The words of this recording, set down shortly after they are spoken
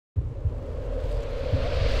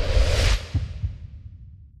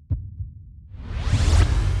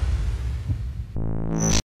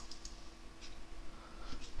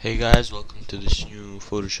Hey guys, welcome to this new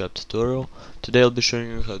Photoshop tutorial. Today I'll be showing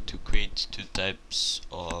you how to create two types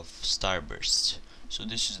of starbursts. So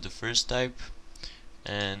this is the first type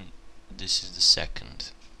and this is the second.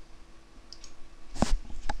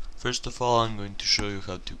 First of all, I'm going to show you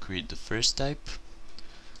how to create the first type.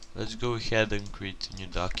 Let's go ahead and create a new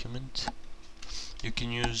document. You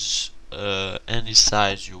can use any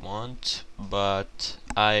size you want, but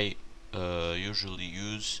I usually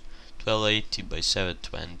use 1280 by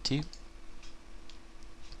 720.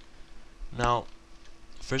 Now,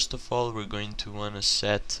 first of all, we're going to want to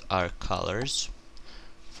set our colors.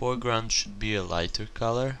 Foreground should be a lighter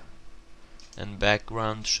color and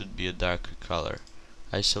background should be a darker color.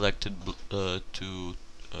 I selected two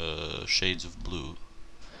shades of blue.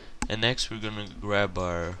 And next we're gonna grab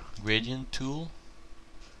our gradient tool,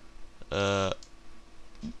 go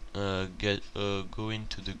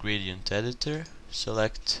into the gradient editor,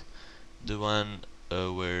 select the one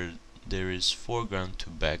where there is foreground to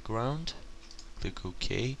background, click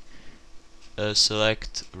OK,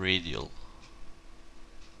 select radial,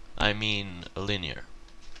 linear,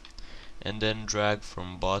 and then drag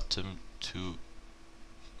from bottom to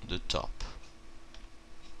the top,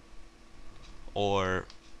 or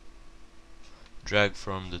drag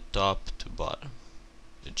from the top to bottom.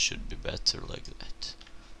 It should be better like that.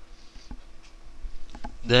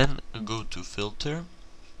 Then go to filter,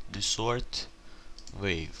 distort,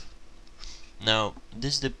 wave. Now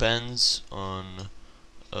this depends on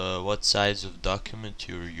what size of document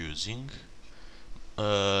you're using.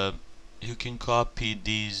 You can copy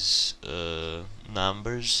these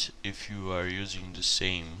numbers if you are using the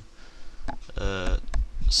same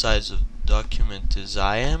size of document as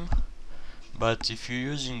I am, but if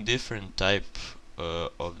you're using different type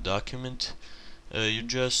of document, you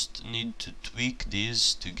just need to tweak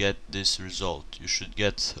these to get this result. You should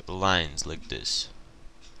get lines like this.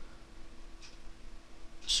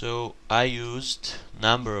 So I used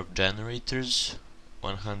number of generators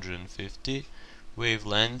 150,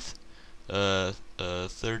 wavelength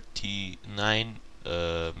 39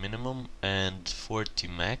 minimum and 40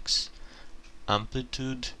 max,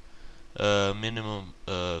 amplitude minimum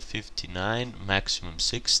 59, maximum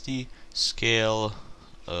 60, scale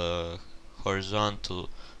horizontal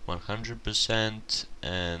 100%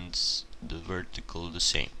 and the vertical the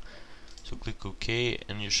same. So click OK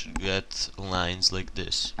and you should get lines like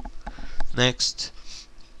this. Next,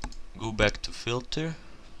 go back to filter,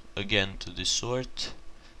 again to distort,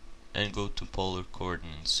 and go to polar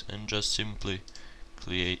coordinates and just simply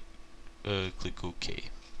click OK,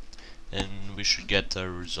 and we should get our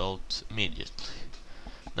result immediately.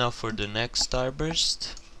 Now for the next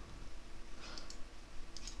starburst,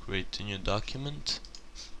 create a new document,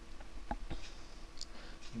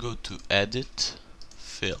 go to edit,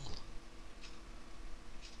 fill,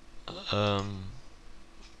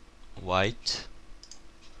 white,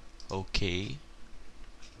 OK,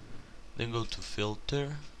 then go to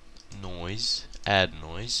filter, noise, add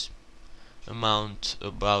noise, amount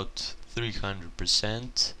about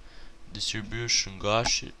 300%, distribution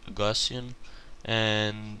Gaussian,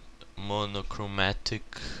 and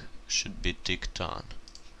monochromatic should be ticked on.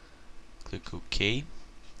 Click OK,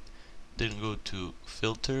 then go to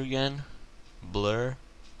filter again, blur,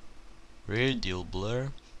 radial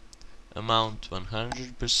blur, amount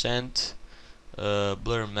 100%,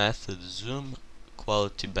 blur method zoom,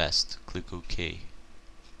 quality best, click OK.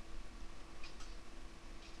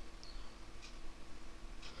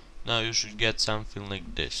 Now you should get something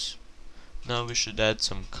like this. Now we should add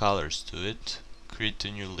some colors to it, create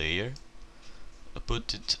a new layer,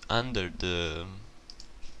 put it under the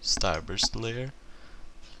starburst layer,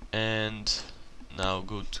 and now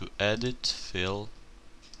go to edit, fill,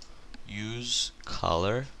 use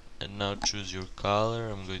color, and now choose your color.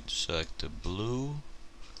 I'm going to select a blue,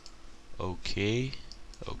 OK,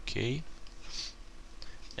 OK,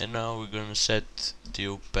 and now we're gonna set the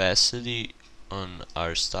opacity on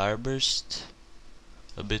our starburst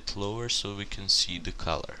a bit lower so we can see the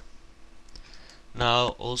color. Now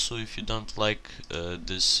also, if you don't like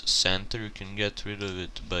this center, you can get rid of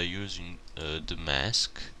it by using the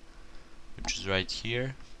mask, which is right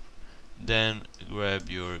here. Then grab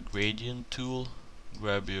your gradient tool,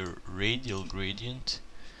 grab your radial gradient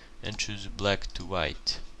and choose black to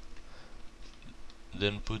white.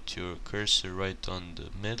 Then put your cursor right on the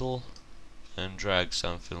middle and drag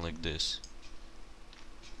something like this,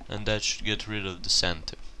 and that should get rid of the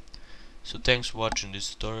center. So thanks for watching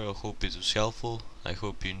this tutorial. I hope it was helpful. I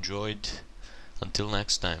hope you enjoyed. Until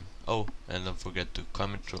next time. Oh, and don't forget to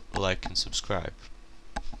comment, like and subscribe.